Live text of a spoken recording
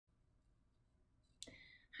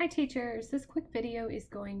Hi teachers, this quick video is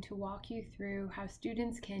going to walk you through how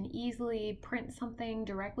students can easily print something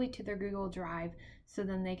directly to their Google Drive so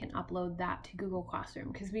then they can upload that to Google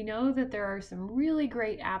Classroom, because we know that there are some really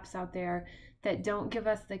great apps out there that don't give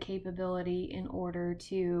us the capability in order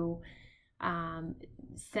to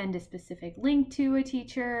send a specific link to a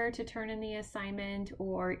teacher to turn in the assignment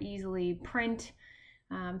or easily print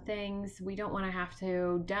things. We don't want to have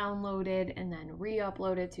to download it and then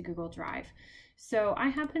re-upload it to Google Drive. So I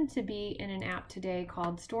happen to be in an app today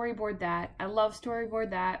called Storyboard That. I love Storyboard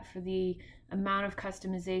That for the amount of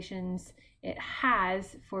customizations it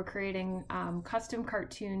has for creating custom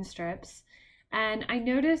cartoon strips. And I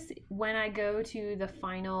notice when I go to the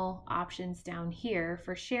final options down here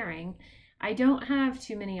for sharing, I don't have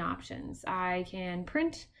too many options. I can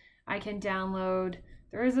print, I can download,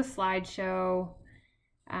 there is a slideshow,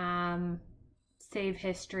 save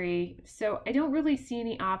history. So I don't really see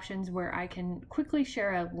any options where I can quickly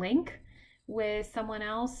share a link with someone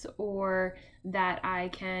else or that I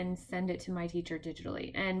can send it to my teacher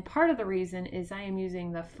digitally. And part of the reason is I am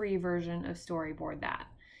using the free version of Storyboard That.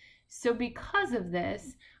 So because of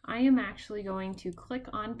this, I am actually going to click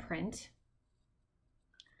on print,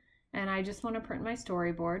 and I just want to print my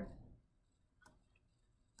storyboard.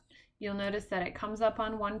 You'll notice that it comes up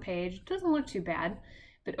on one page. It doesn't look too bad.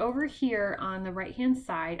 But over here on the right hand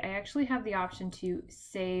side, I actually have the option to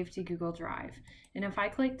save to Google Drive. And if I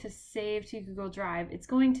click to save to Google Drive, it's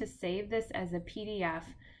going to save this as a PDF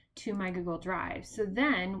to my Google Drive. So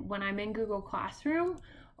then when I'm in Google Classroom,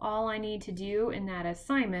 all I need to do in that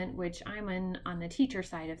assignment, which I'm in on the teacher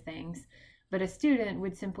side of things, but a student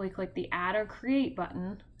would simply click the Add or Create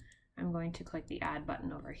button. I'm going to click the Add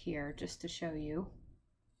button over here just to show you.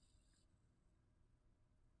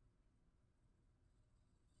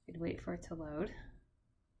 Wait for it to load.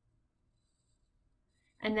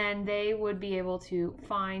 And then they would be able to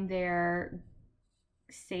find their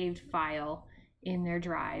saved file in their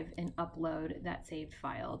drive and upload that saved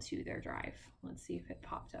file to their drive. Let's see if it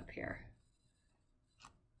popped up here.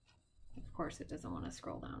 Of course, it doesn't want to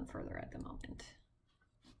scroll down further at the moment.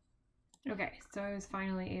 Okay, so I was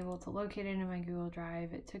finally able to locate it in my Google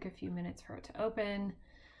Drive. It took a few minutes for it to open,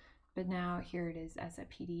 but now here it is as a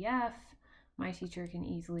PDF. My teacher can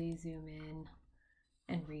easily zoom in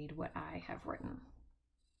and read what I have written.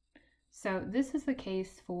 So this is the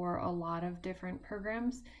case for a lot of different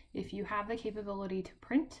programs. If you have the capability to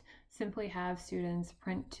print, simply have students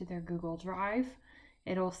print to their Google Drive.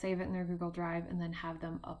 It'll save it in their Google Drive and then have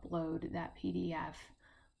them upload that PDF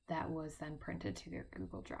that was then printed to their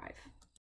Google Drive.